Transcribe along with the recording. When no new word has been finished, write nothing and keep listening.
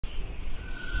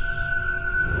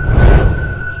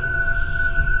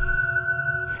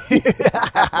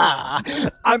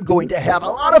I'm going to have a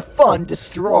lot of fun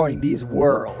destroying these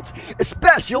worlds,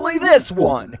 especially this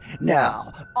one.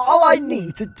 Now, all I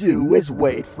need to do is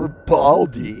wait for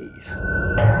Baldi.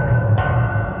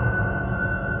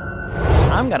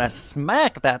 I'm gonna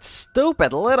smack that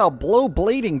stupid little blue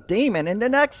bleeding demon in the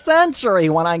next century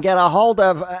when I get a hold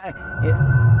of...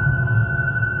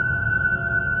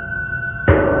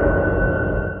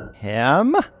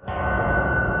 him?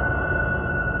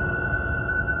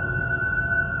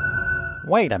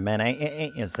 Wait a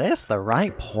minute, is this the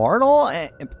right portal?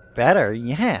 Better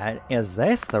yet, is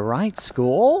this the right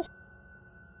school?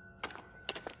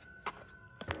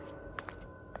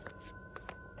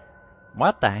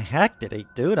 What the heck did he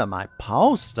do to my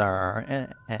poster?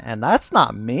 And that's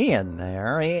not me in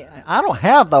there. I don't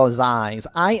have those eyes.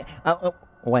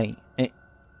 Wait,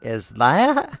 is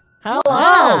that?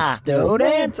 Hello,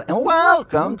 students, and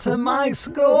welcome to my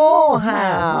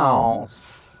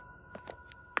schoolhouse.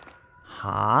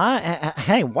 Huh?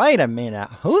 Hey, wait a minute.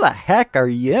 Who the heck are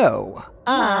you?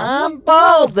 I'm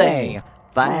Baldi.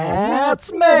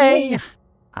 That's me.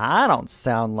 I don't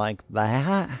sound like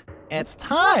that. It's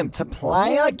time to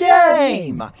play a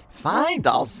game. Find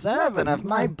all 7 of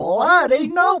my bloody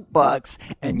notebooks,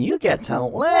 and you get to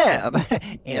live.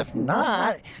 If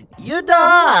not, you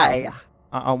die.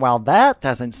 Well, that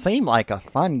doesn't seem like a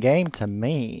fun game to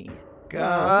me.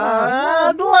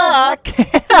 Good luck!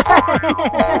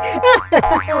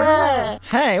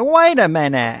 Hey, wait a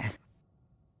minute!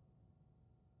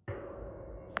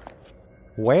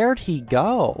 Where'd he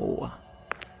go?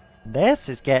 This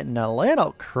is getting a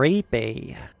little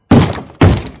creepy.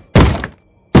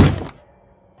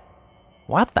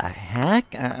 What the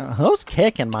heck? Who's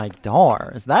kicking my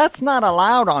doors? That's not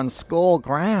allowed on school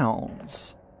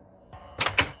grounds.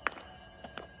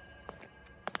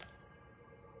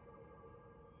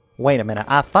 Wait a minute,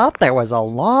 I thought there was a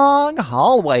long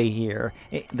hallway here.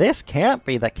 This can't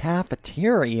be the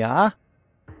cafeteria.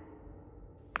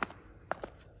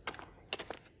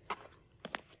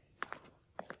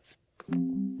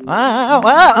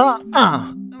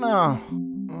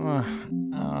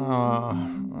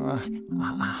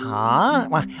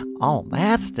 Oh,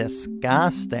 that's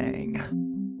disgusting.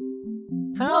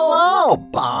 Hello,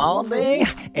 Baldi.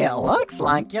 It looks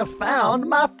like you found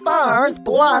my first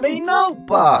bloody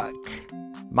notebook.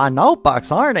 My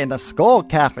notebooks aren't in the school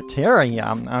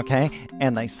cafeteria, okay?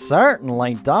 And they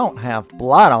certainly don't have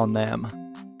blood on them.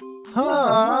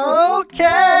 Who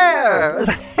cares?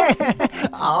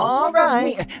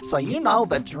 Alright, so you know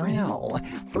the drill.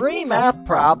 3 math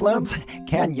problems.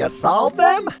 Can you solve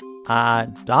them?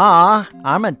 Duh.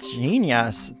 I'm a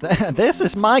genius. This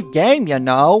is my game, you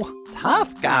know.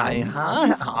 Tough guy,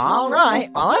 huh?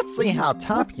 Alright, well, let's see how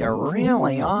tough you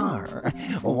really are.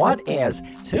 What is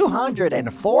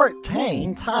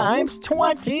 214 times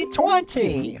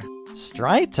 2020?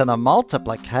 Straight to the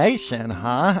multiplication,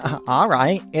 huh?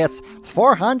 Alright, it's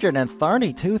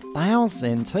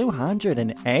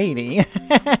 432,280.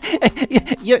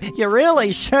 You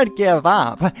really should give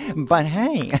up. But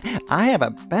hey, I have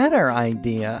a better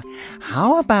idea.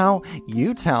 How about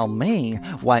you tell me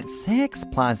what 6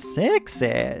 plus 6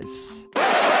 is?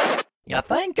 You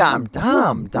think I'm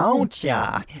dumb, don't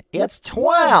ya? It's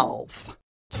 12.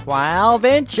 12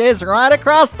 inches right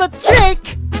across the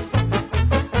cheek!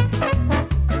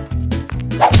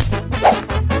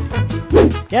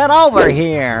 Get over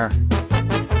here!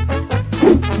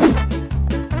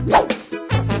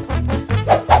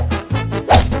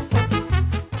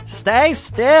 Stay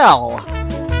still!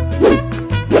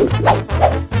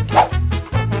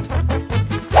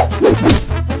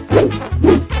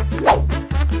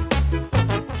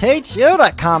 Teach you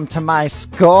to come to my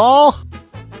school!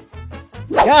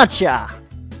 Gotcha!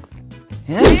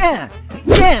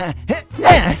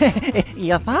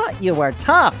 You thought you were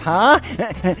tough, huh?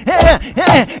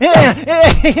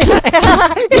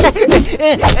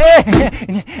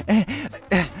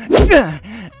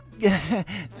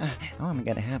 Oh, I'm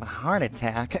gonna have a heart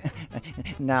attack.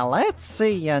 Now let's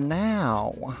see you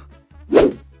now.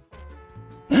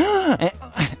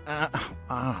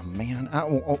 Oh man,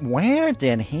 where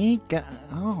did he go?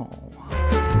 Oh.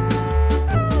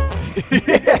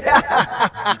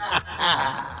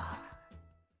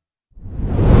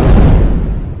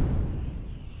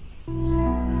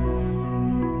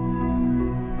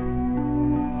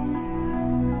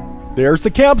 There's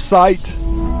the campsite.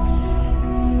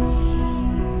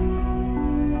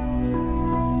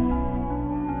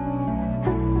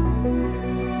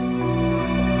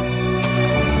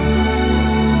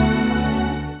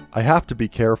 I have to be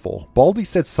careful. Baldi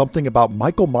said something about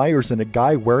Michael Myers and a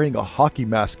guy wearing a hockey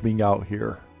mask being out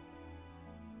here.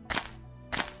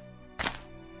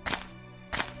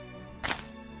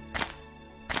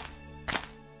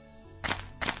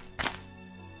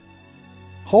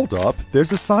 Hold up,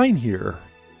 there's a sign here.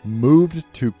 Moved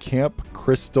to Camp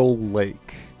Crystal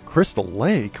Lake. Crystal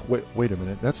Lake? Wait a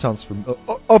minute, that sounds familiar.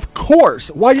 Of course!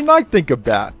 Why didn't I think of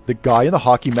that? The guy in the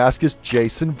hockey mask is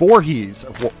Jason Voorhees.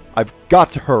 Well, I've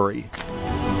got to hurry.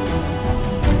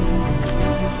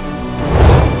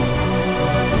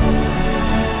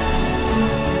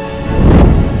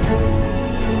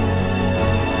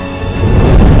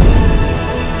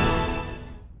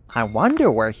 I wonder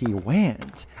where he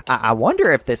went. I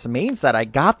wonder if this means that I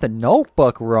got the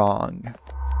notebook wrong.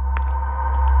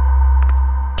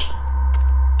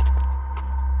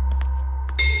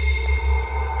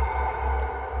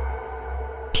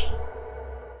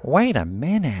 Wait a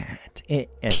minute.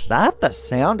 Is that the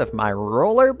sound of my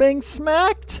ruler being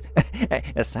smacked?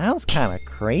 It sounds kind of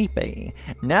creepy.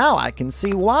 Now I can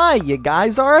see why you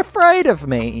guys are afraid of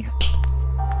me.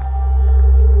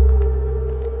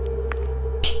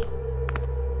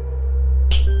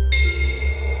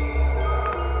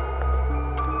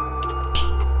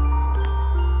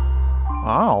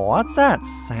 Oh, what's that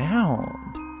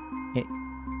sound?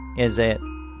 Is it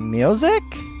music?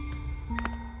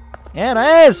 It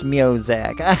is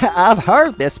music. I've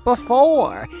heard this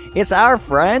before. It's our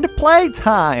friend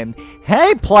Playtime.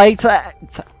 Hey,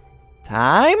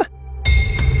 Time?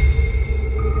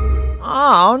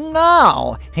 Oh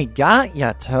no, he got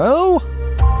you too?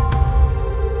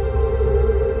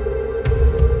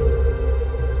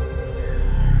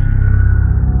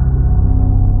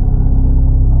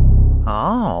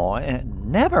 Oh,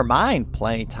 never mind,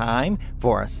 Playtime.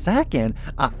 For a second,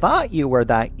 I thought you were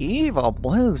that evil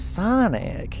blue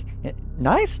Sonic.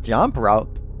 Nice jump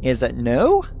rope. Is it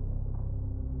new?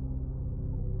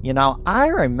 You know, I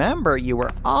remember you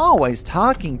were always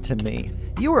talking to me.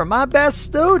 You were my best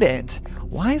student.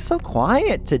 Why so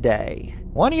quiet today?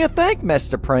 What do you think,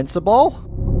 Mr. Principal?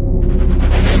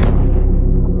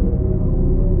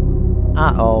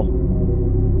 Uh-oh.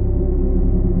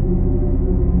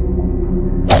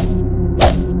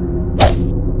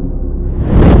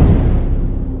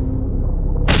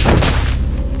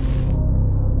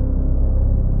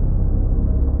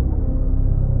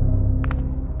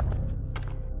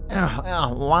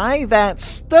 Why that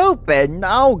stupid,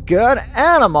 no good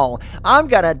animal? I'm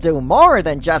gonna do more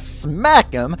than just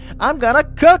smack him. I'm gonna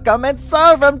cook him and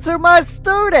serve him to my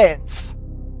students.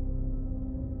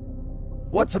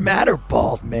 What's the matter,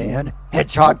 bald man?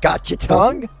 Hedgehog got your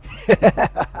tongue?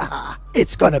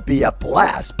 It's gonna be a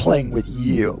blast playing with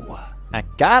you. I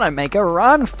gotta make a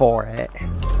run for it.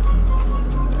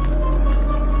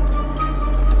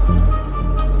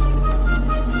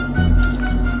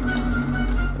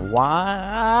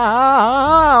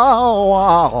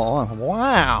 Wow,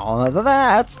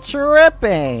 that's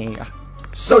trippy.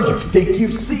 So you think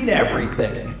you've seen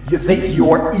everything? You think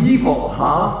you're evil,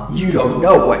 huh? You don't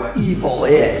know what evil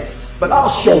is, but I'll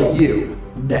show you.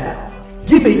 Now,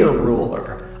 give me your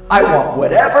ruler. I want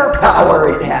whatever power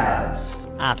it has.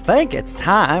 I think it's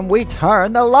time we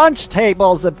turn the lunch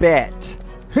tables a bit.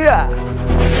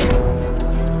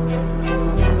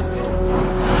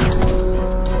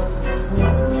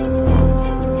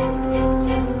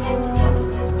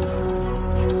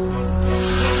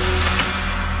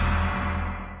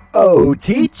 Oh,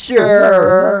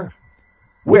 teacher!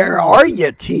 Where are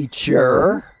you,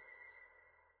 teacher?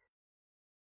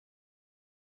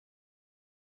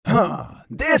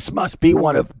 This must be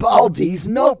one of BALDI'S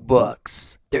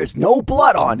notebooks. There's no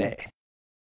blood on it.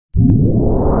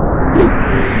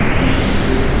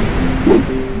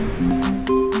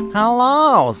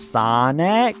 Hello,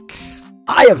 Sonic.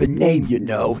 I have a name, you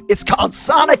know. It's called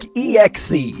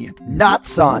SONIC.EXE, not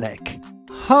Sonic.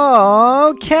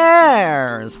 Who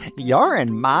cares? You're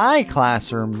in my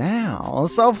classroom now,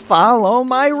 so follow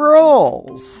my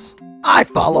rules. I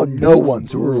follow no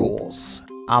one's rules.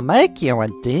 I'll make you a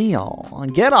deal.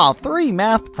 Get all 3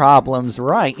 math problems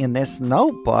right in this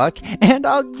notebook, and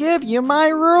I'll give you my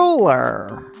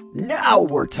ruler. Now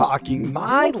we're talking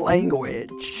my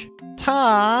language.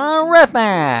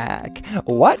 Terrific!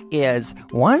 What is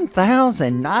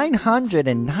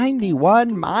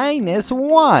 1,991 minus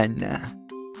 1?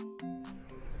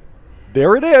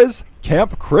 There it is,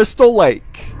 Camp Crystal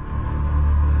Lake.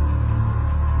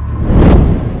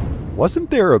 Wasn't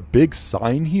there a big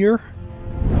sign here?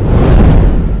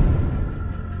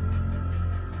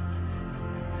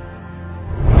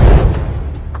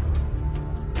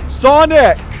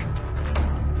 Sonic!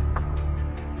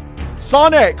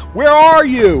 Sonic, where are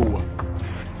you?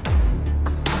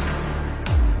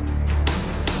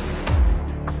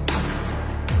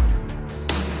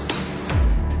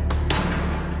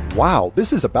 Wow,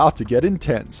 this is about to get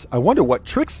intense. I wonder what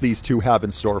tricks these two have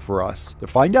in store for us. To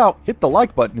find out, hit the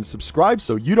like button and subscribe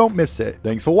so you don't miss it.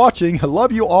 Thanks for watching. I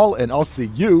love you all, and I'll see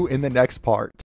you in the next part.